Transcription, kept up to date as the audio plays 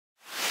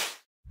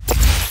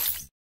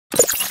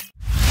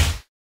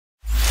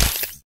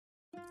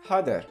Hi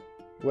there,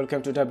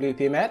 welcome to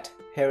WPMat.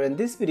 Here in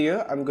this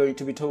video, I'm going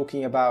to be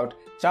talking about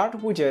chart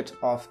widget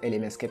of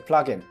Elementskit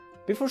plugin.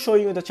 Before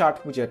showing you the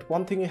chart widget,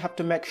 one thing you have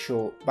to make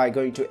sure by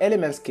going to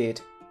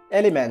Elementskit,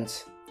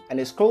 Elements, and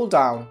you scroll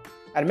down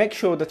and make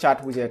sure the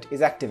chart widget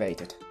is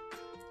activated.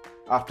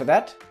 After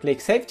that,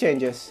 click Save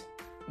Changes.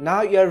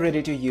 Now you are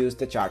ready to use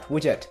the chart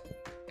widget.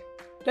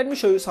 Let me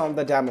show you some of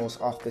the demos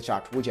of the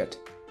chart widget.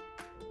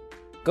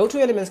 Go to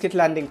Elementskit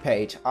landing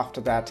page,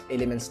 after that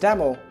Elements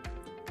demo,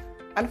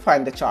 and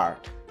find the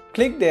chart.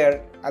 Click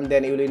there and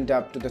then you will end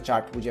up to the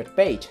chart widget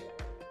page.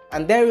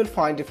 And there you will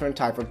find different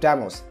type of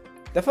demos.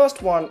 The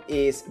first one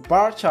is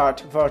bar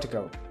chart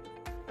vertical.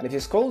 And if you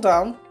scroll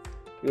down,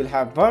 you will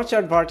have bar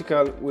chart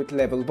vertical with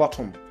label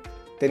bottom.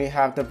 Then you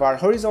have the bar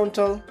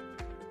horizontal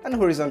and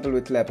horizontal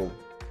with label.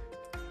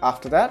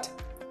 After that,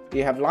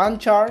 you have line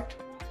chart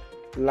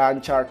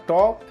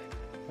top,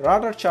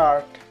 radar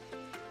chart,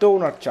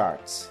 doughnut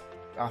charts.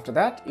 After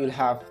that, you'll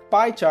have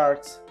pie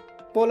charts,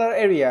 polar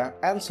area,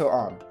 and so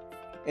on.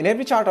 In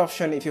every chart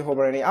option, if you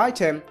hover any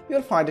item,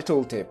 you'll find a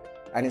tooltip,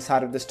 and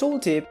inside of this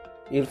tooltip,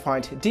 you'll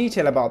find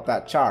detail about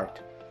that chart.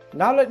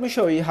 Now let me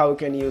show you how you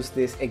can use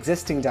these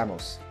existing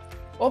demos.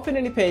 Open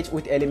any page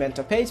with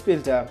Elementor page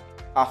builder.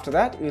 After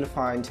that, you'll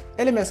find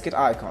Elementskit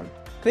icon.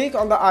 Click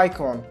on the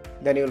icon,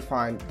 then you'll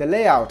find the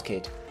layout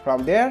kit.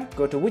 From there,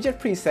 go to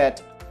widget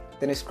preset,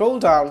 then you scroll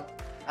down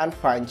and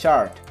find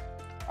chart.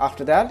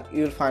 After that,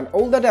 you will find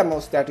all the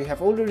demos that you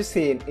have already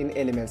seen in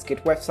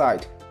Elementskit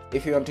website.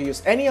 If you want to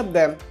use any of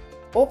them,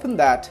 open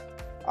that.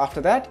 After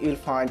that, you will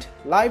find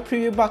live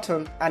preview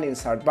button and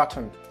insert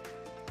button.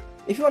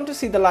 If you want to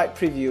see the live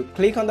preview,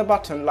 click on the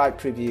button live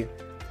preview,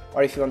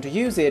 or if you want to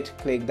use it,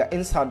 click the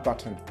insert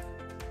button.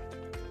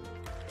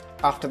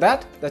 After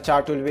that, the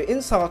chart will be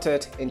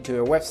inserted into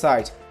your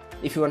website.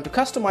 If you want to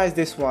customize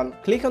this one,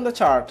 click on the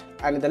chart,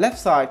 and in the left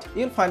side,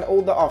 you'll find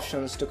all the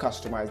options to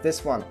customize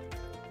this one.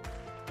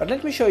 But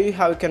let me show you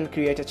how you can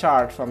create a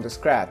chart from the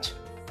scratch.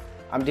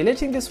 I'm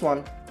deleting this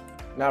one.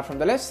 Now from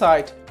the left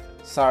side,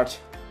 search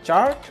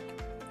chart,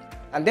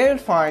 and there you'll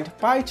find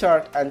pie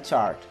chart and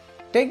chart.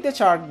 Take the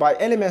chart by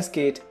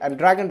Elementskit and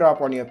drag and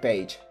drop on your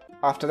page.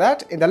 After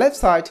that, in the left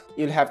side,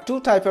 you'll have two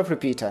types of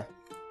repeater.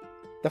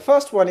 The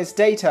first one is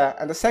data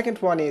and the second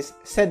one is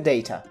set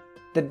data.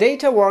 The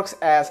data works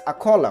as a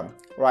column.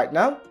 Right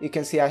now, you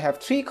can see I have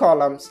 3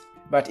 columns,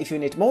 but if you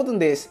need more than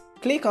this,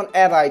 click on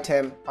add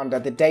item under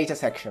the data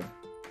section.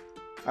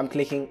 I'm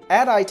clicking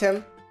add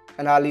item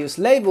and I'll use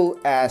label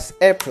as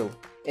April.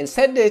 In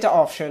set data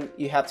option,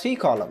 you have 3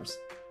 columns.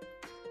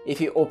 If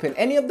you open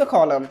any of the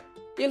column,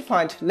 you'll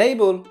find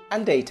label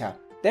and data.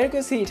 There you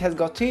can see it has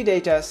got 3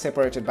 data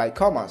separated by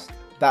commas.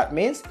 That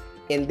means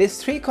in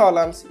these 3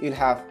 columns, you'll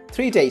have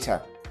 3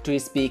 data. To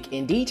speak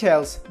in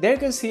details, there you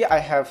can see I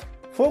have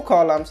 4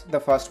 columns. The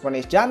first one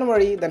is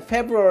January, then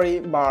February,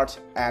 March,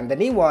 and the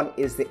new one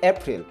is the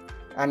April.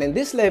 And in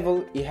this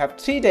label, you have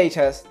 3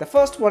 datas. The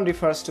first one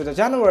refers to the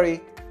January,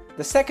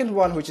 the second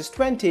one, which is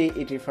 20,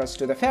 it refers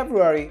to the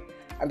February,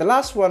 and the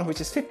last one, which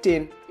is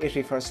 15, it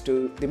refers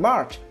to the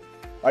March.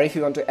 Or if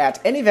you want to add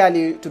any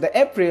value to the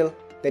April,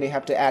 then you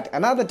have to add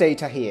another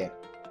data here.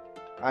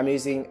 I'm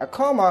using a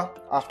comma.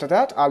 After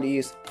that, I'll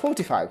use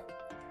 45.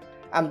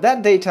 And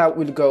that data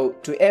will go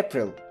to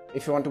April.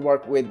 If you want to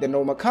work with the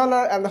normal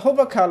color and the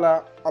hover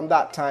color on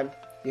that time,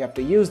 you have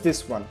to use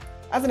this one.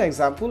 As an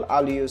example,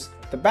 I'll use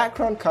the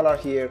background color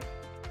here,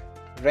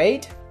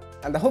 red,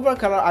 and the hover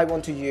color I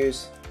want to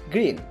use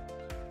green.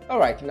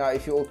 Alright, now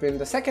if you open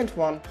the second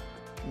one,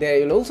 there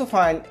you'll also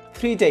find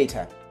 3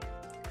 data.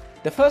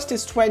 The first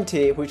is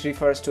 20, which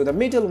refers to the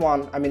middle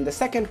one, the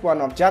second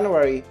one of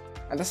January,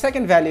 and the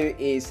second value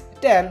is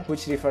 10,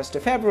 which refers to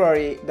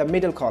February, the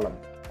middle column.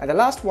 And the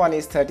last one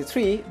is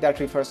 33, that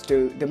refers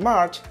to the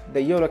March,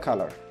 the yellow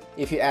color.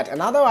 If you add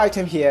another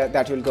item here,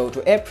 that will go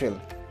to April.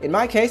 In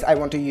my case, I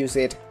want to use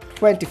it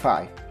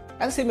 25.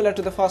 And similar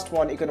to the first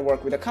one, you can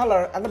work with the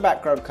color and the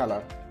background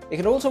color. You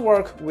can also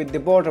work with the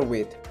border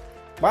width.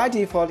 By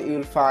default, you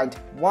will find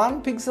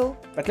 1 pixel,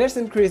 but let's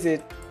increase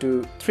it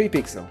to 3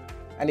 pixel.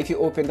 And if you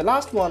open the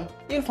last one,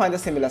 you'll find the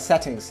similar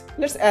settings.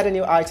 Let's add a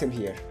new item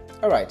here.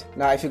 Alright,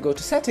 now if you go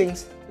to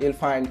settings, you'll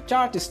find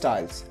chart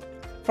styles.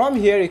 From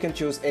here, you can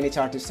choose any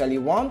chart style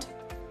you want.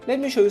 Let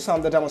me show you some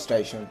of the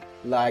demonstration,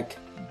 like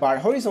bar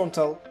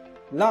horizontal,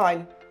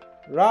 line,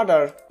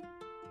 radar,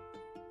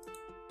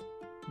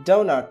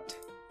 doughnut,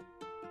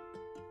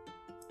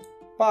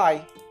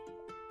 pie,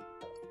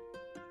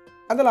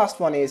 and the last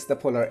one is the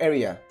polar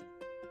area.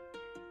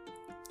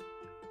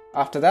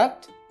 After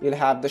that, you'll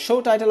have the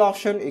show title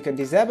option. You can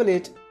disable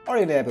it or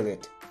enable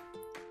it.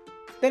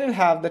 Then you'll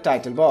have the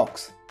title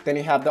box. Then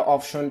you have the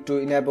option to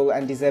enable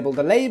and disable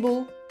the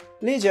label,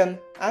 legend,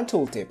 and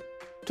tooltip.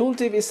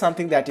 Tooltip is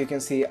something that you can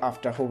see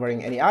after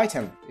hovering any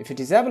item. If you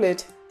disable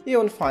it, you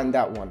won't find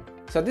that one.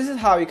 So this is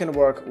how you can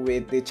work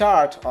with the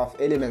chart of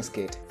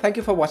Elementskit. Thank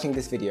you for watching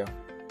this video.